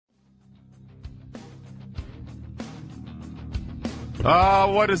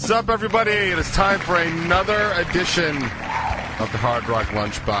What is up, everybody? It is time for another edition of the Hard Rock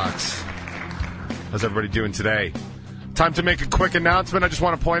Lunchbox. How's everybody doing today? Time to make a quick announcement. I just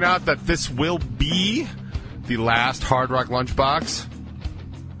want to point out that this will be the last Hard Rock Lunchbox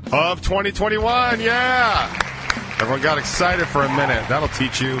of 2021. Yeah! Everyone got excited for a minute. That'll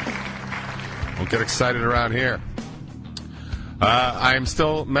teach you. Don't get excited around here. I am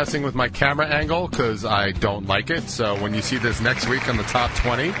still messing with my camera angle because I don't like it. So when you see this next week on the top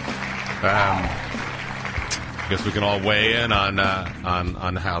 20, I guess we can all weigh in on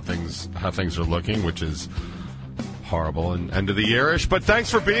how things are looking, which is horrible and end of the year-ish. But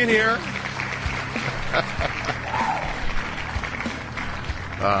thanks for being here.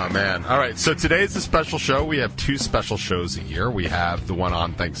 Oh, man. All right, so today's a special show. We have two special shows a year. We have the one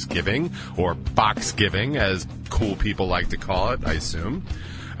on Thanksgiving, or Boxgiving, as cool people like to call it, I assume.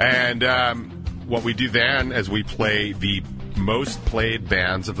 And what we do then is we play the most played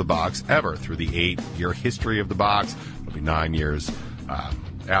bands of the box ever through the 8-year history of the box. It'll be 9 years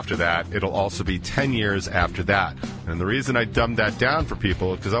after that. It'll also be 10 years after that. And the reason I dumbed that down for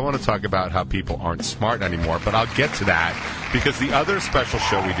people is because I want to talk about how people aren't smart anymore, but I'll get to that because the other special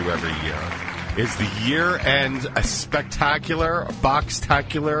show we do every year is the year-end spectacular,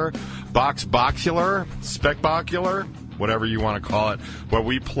 boxtacular, boxbocular, specbocular, whatever you want to call it, where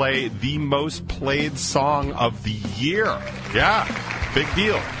we play the most played song of the year. Yeah, big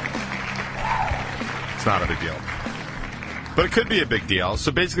deal. It's not a big deal. But it could be a big deal.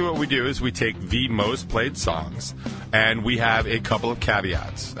 So basically what we do is we take the most played songs, and we have a couple of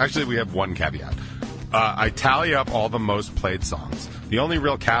caveats. Actually, we have one caveat. I tally up all the most played songs. The only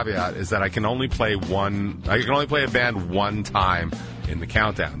real caveat is that I can only play a band one time in the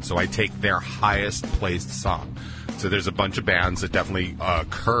countdown. So I take their highest placed song. So there's a bunch of bands that definitely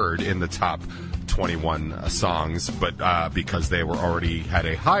occurred in the top 21 songs, but because they were already had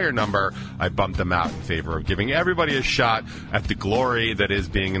a higher number, I bumped them out in favor of giving everybody a shot at the glory that is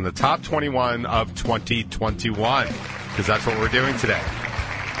being in the top 21 of 2021, because that's what we're doing today.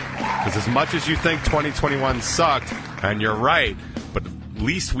 Because as much as you think 2021 sucked, and you're right, but at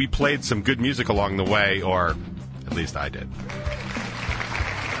least we played some good music along the way, or at least I did.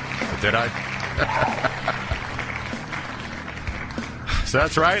 Did I? So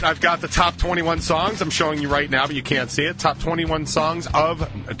that's right. I've got the top 21 songs. I'm showing you right now, but you can't see it. Top 21 songs of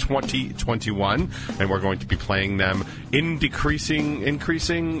 2021. And we're going to be playing them in increasingly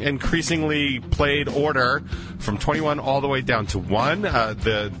played order from 21 all the way down to 1.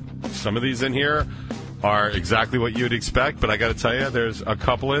 Some of these in here are exactly what you'd expect, but I got to tell you, there's a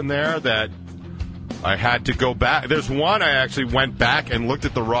couple in there that I had to go back. There's one I actually went back and looked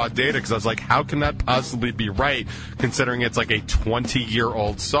at the raw data because I was like, how can that possibly be right, considering it's like a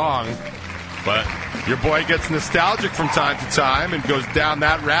 20-year-old song? But your boy gets nostalgic from time to time and goes down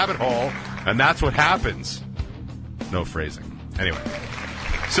that rabbit hole, and that's what happens. No phrasing. Anyway.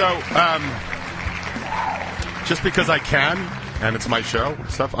 So, just because I can, and it's my show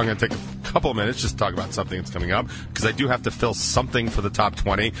and stuff, I'm going to take a couple of minutes just to talk about something that's coming up, because I do have to fill something for the top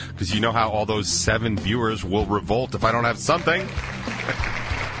 20, because you know how all those 7 viewers will revolt if I don't have something.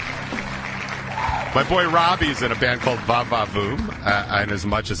 My boy Robbie's in a band called Va Va Voom, and as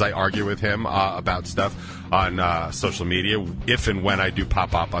much as I argue with him about stuff on social media, if and when I do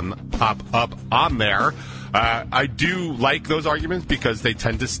pop up on there, I do like those arguments because they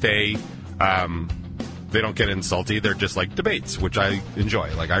tend to stay... they don't get insulty. They're just like debates, which I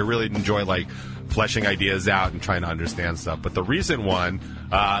enjoy. Like, I really enjoy, like, fleshing ideas out and trying to understand stuff. But the recent one,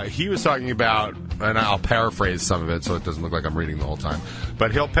 he was talking about, and I'll paraphrase some of it so it doesn't look like I'm reading the whole time.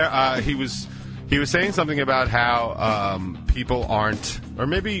 But he was saying something about how people aren't, or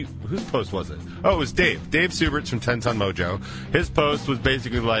maybe, whose post was it? Oh, it was Dave. Dave Suberts from 10 Ton Mojo. His post was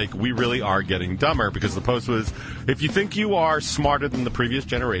basically like, we really are getting dumber, because the post was, if you think you are smarter than the previous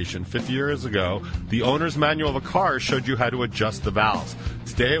generation, 50 years ago, the owner's manual of a car showed you how to adjust the valves.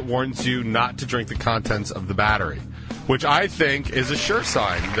 Today it warns you not to drink the contents of the battery, which I think is a sure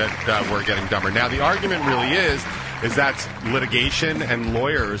sign that we're getting dumber. Now, the argument really is that's litigation and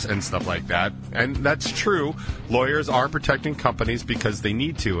lawyers and stuff like that. And that's true. Lawyers are protecting companies because they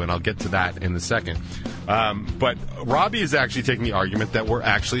need to, and I'll get to that in a second. But Robbie is actually taking the argument that we're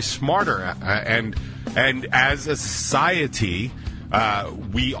actually smarter. And as a society,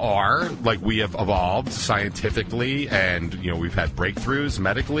 we have evolved scientifically, and, you know, we've had breakthroughs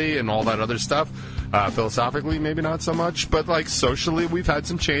medically and all that other stuff. Philosophically, maybe not so much, but like socially, we've had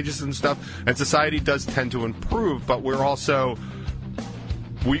some changes and stuff, and society does tend to improve, but we're also...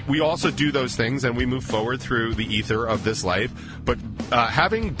 We also do those things, and we move forward through the ether of this life, but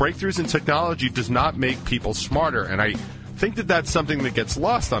having breakthroughs in technology does not make people smarter, and I think that that's something that gets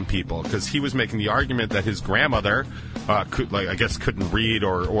lost on people, because he was making the argument that his grandmother couldn't read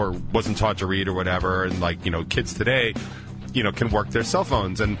or wasn't taught to read or whatever, and kids today, can work their cell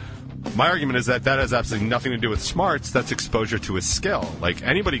phones. And my argument is that has absolutely nothing to do with smarts. That's exposure to a skill. Like,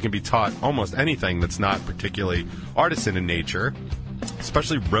 anybody can be taught almost anything that's not particularly artisan in nature,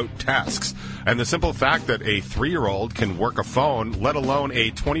 especially rote tasks. And the simple fact that a 3-year-old can work a phone, let alone a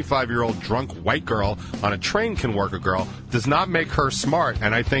 25-year-old drunk white girl on a train can work a girl, does not make her smart.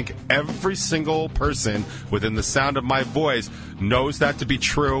 And I think every single person within the sound of my voice knows that to be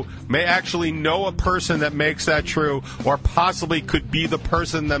true, may actually know a person that makes that true, or possibly could be the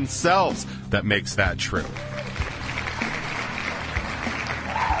person themselves that makes that true.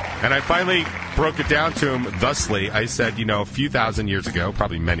 And I finally broke it down to him thusly. I said, a few thousand years ago,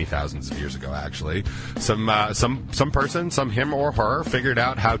 probably many thousands of years ago, actually, some person, him or her, figured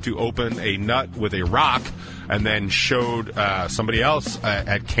out how to open a nut with a rock, and then showed somebody else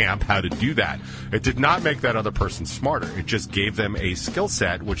at camp how to do that. It did not make that other person smarter. It just gave them a skill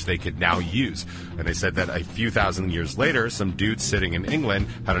set which they could now use. And they said that a few thousand years later, some dude sitting in England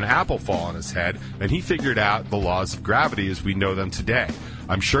had an apple fall on his head, and he figured out the laws of gravity as we know them today.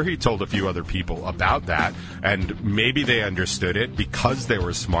 I'm sure he told a few other people about that, and maybe they understood it because they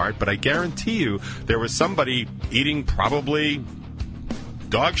were smart, but I guarantee you there was somebody eating probably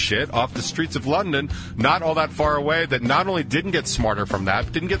dog shit off the streets of London, not all that far away, that not only didn't get smarter from that,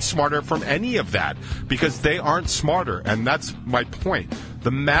 but didn't get smarter from any of that, because they aren't smarter, and that's my point. The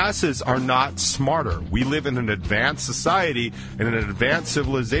masses are not smarter. We live in an advanced society, in an advanced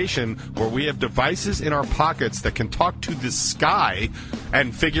civilization, where we have devices in our pockets that can talk to the sky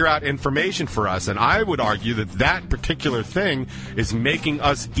and figure out information for us. And I would argue that that particular thing is making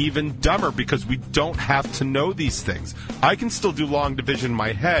us even dumber, because we don't have to know these things. I can still do long division in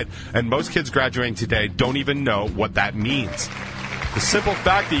my head, and most kids graduating today don't even know what that means. The simple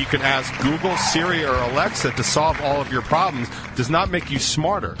fact that you can ask Google, Siri, or Alexa to solve all of your problems does not make you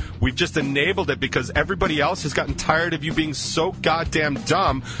smarter. We've just enabled it because everybody else has gotten tired of you being so goddamn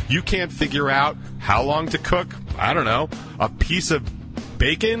dumb you can't figure out how long to cook, I don't know, a piece of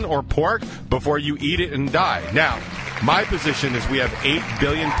bacon or pork before you eat it and die. Now, my position is we have 8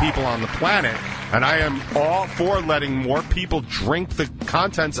 billion people on the planet, and I am all for letting more people drink the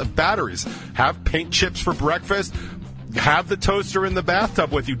contents of batteries. Have paint chips for breakfast. Have the toaster in the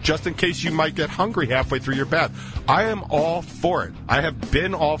bathtub with you just in case you might get hungry halfway through your bath. I am all for it. I have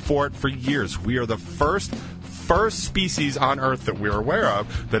been all for it for years. We are the first species on Earth that we're aware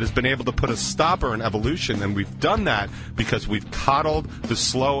of that has been able to put a stopper in evolution, and we've done that because we've coddled the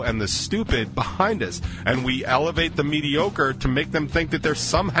slow and the stupid behind us, and we elevate the mediocre to make them think that they're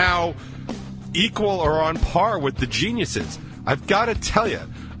somehow equal or on par with the geniuses. I've got to tell you,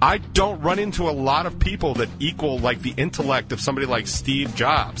 I don't run into a lot of people that equal like the intellect of somebody like Steve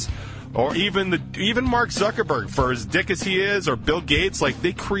Jobs, or even Mark Zuckerberg, for as dick as he is, or Bill Gates. Like,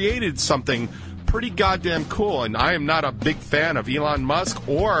 they created something pretty goddamn cool, and I am not a big fan of Elon Musk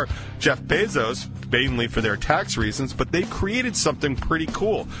or Jeff Bezos, mainly for their tax reasons, but they created something pretty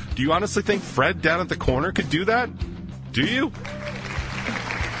cool. Do you honestly think Fred down at the corner could do that? Do you?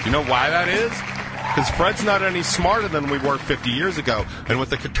 You know why that is? Because Fred's not any smarter than we were 50 years ago. And with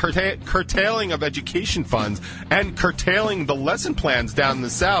the curtailing of education funds and curtailing the lesson plans down in the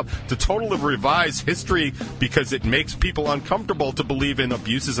South to totally revise history because it makes people uncomfortable to believe in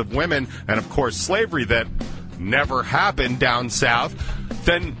abuses of women and, of course, slavery that never happened down South,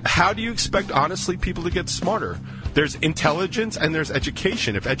 then how do you expect, honestly, people to get smarter? There's intelligence and there's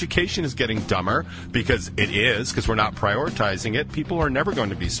education. If education is getting dumber, because it is, because we're not prioritizing it, people are never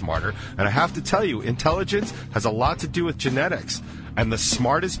going to be smarter. And I have to tell you, intelligence has a lot to do with genetics. And the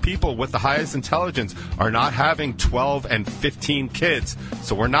smartest people with the highest intelligence are not having 12 and 15 kids.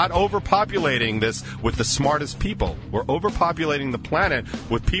 So we're not overpopulating this with the smartest people. We're overpopulating the planet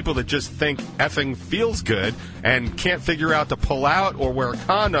with people that just think effing feels good and can't figure out to pull out or wear a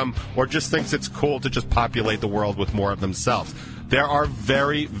condom, or just thinks it's cool to just populate the world with more of themselves. There are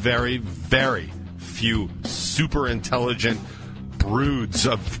very, very, very few super intelligent broods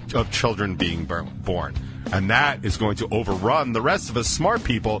of children being born. And that is going to overrun the rest of us smart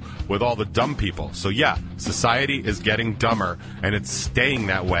people with all the dumb people. So yeah, society is getting dumber, and it's staying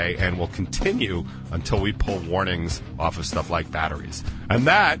that way, and will continue until we pull warnings off of stuff like batteries. And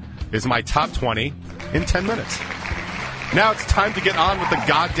that is my top 20 in 10 minutes. Now it's time to get on with the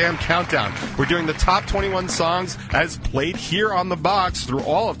goddamn countdown. We're doing the top 21 songs as played here on the box through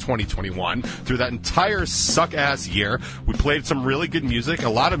all of 2021, through that entire suck-ass year. We played some really good music, a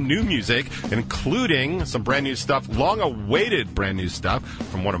lot of new music, including some brand new stuff, long-awaited brand new stuff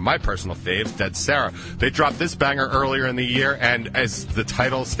from one of my personal faves, Dead Sarah. They dropped this banger earlier in the year, and as the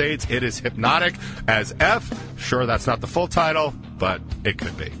title states, it is hypnotic as F. Sure, that's not the full title, but it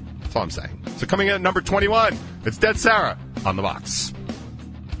could be. That's all I'm saying. So coming in at number 21, it's Dead Sarah on the box.